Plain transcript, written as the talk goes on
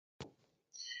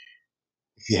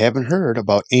you haven't heard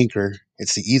about Anchor,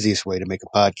 it's the easiest way to make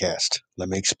a podcast. Let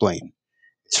me explain.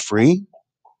 It's free.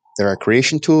 There are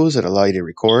creation tools that allow you to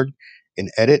record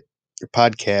and edit your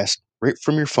podcast right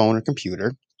from your phone or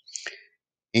computer.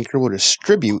 Anchor will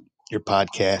distribute your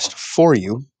podcast for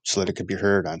you so that it can be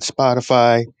heard on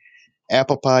Spotify,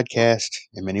 Apple Podcast,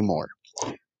 and many more.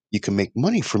 You can make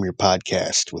money from your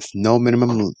podcast with no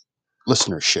minimum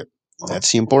listenership.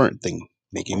 That's the important thing,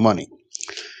 making money.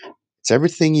 It's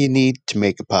everything you need to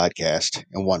make a podcast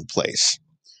in one place.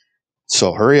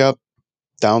 So hurry up,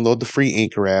 download the free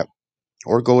Anchor app,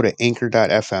 or go to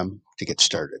anchor.fm to get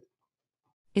started.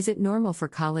 Is it normal for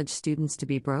college students to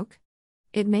be broke?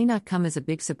 It may not come as a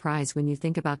big surprise when you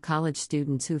think about college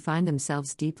students who find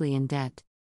themselves deeply in debt.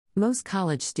 Most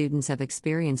college students have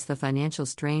experienced the financial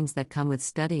strains that come with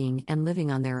studying and living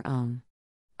on their own.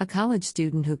 A college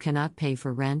student who cannot pay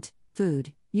for rent,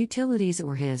 food, utilities,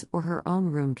 or his or her own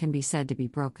room can be said to be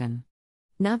broken.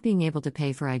 Not being able to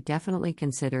pay for, I definitely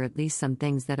consider at least some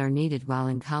things that are needed while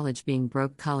in college. Being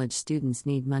broke, college students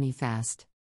need money fast.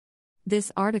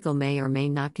 This article may or may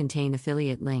not contain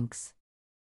affiliate links.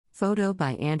 Photo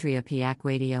by Andrea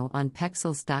Piacquadio on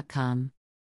Pexels.com.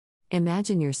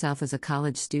 Imagine yourself as a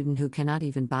college student who cannot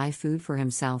even buy food for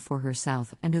himself or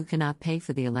herself and who cannot pay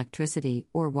for the electricity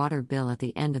or water bill at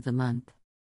the end of the month.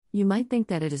 You might think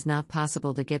that it is not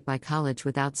possible to get by college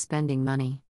without spending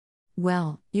money.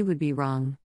 Well, you would be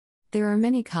wrong. There are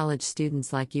many college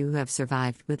students like you who have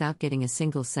survived without getting a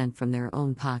single cent from their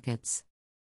own pockets.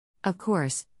 Of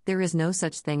course, there is no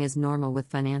such thing as normal with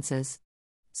finances.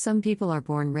 Some people are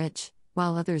born rich,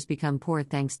 while others become poor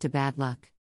thanks to bad luck.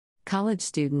 College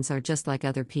students are just like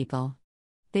other people.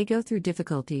 They go through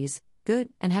difficulties, good,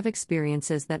 and have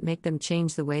experiences that make them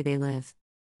change the way they live.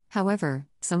 However,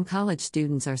 some college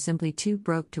students are simply too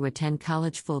broke to attend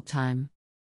college full-time.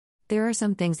 There are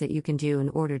some things that you can do in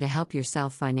order to help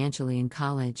yourself financially in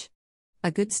college.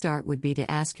 A good start would be to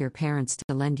ask your parents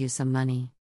to lend you some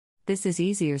money. This is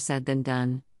easier said than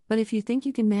done, but if you think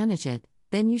you can manage it,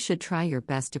 then you should try your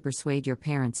best to persuade your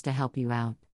parents to help you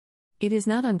out. It is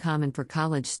not uncommon for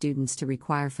college students to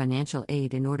require financial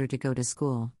aid in order to go to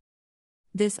school.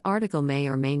 This article may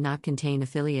or may not contain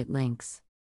affiliate links.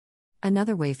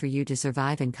 Another way for you to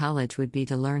survive in college would be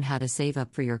to learn how to save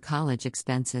up for your college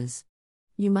expenses.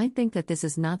 You might think that this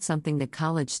is not something that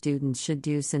college students should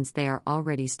do since they are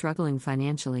already struggling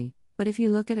financially, but if you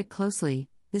look at it closely,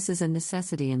 this is a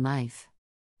necessity in life.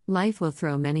 Life will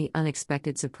throw many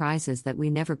unexpected surprises that we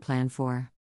never plan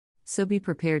for. So be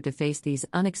prepared to face these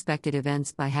unexpected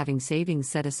events by having savings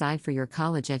set aside for your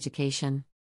college education.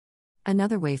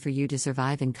 Another way for you to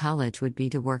survive in college would be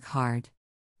to work hard.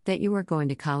 That you are going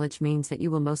to college means that you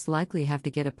will most likely have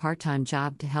to get a part-time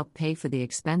job to help pay for the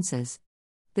expenses.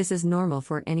 This is normal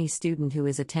for any student who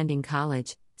is attending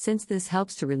college, since this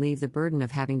helps to relieve the burden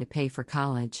of having to pay for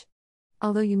college.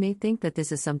 Although you may think that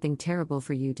this is something terrible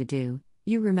for you to do,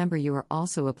 you remember you are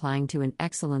also applying to an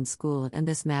excellent school and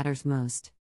this matters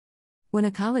most. When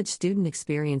a college student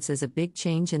experiences a big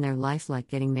change in their life like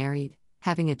getting married,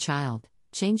 having a child,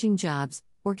 changing jobs,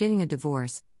 or getting a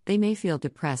divorce, they may feel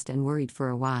depressed and worried for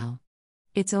a while.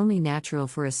 It's only natural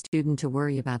for a student to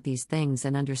worry about these things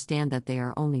and understand that they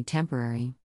are only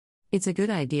temporary. It's a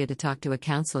good idea to talk to a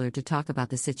counselor to talk about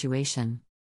the situation.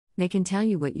 They can tell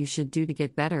you what you should do to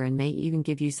get better and may even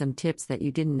give you some tips that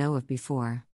you didn't know of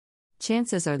before.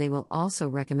 Chances are they will also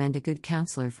recommend a good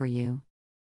counselor for you.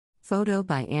 Photo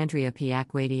by Andrea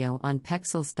Piacquadio on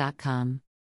Pexels.com.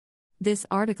 This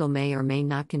article may or may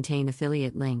not contain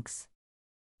affiliate links.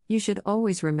 You should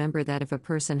always remember that if a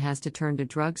person has to turn to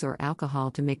drugs or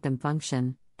alcohol to make them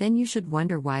function, then you should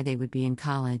wonder why they would be in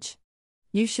college.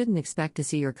 You shouldn't expect to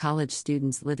see your college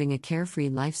students living a carefree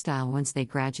lifestyle once they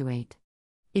graduate.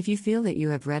 If you feel that you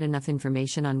have read enough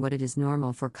information on what it is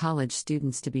normal for college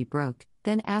students to be broke,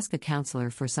 then ask a counselor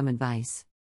for some advice.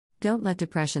 Don't let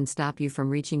depression stop you from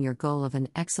reaching your goal of an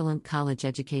excellent college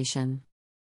education.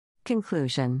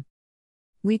 Conclusion.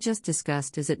 We just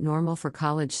discussed, is it normal for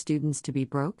college students to be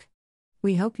broke?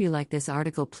 We hope you like this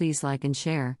article. Please like and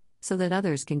share, so that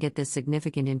others can get this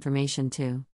significant information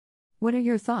too. What are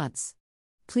your thoughts?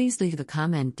 Please leave a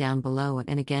comment down below,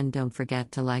 and again, don't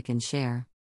forget to like and share.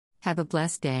 Have a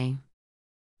blessed day.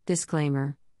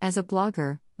 Disclaimer: as a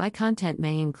blogger, my content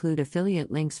may include affiliate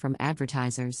links from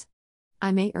advertisers.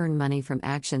 I may earn money from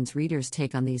actions readers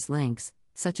take on these links,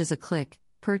 such as a click,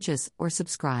 purchase, or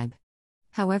subscribe.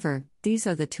 However, these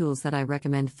are the tools that I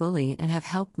recommend fully and have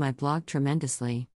helped my blog tremendously.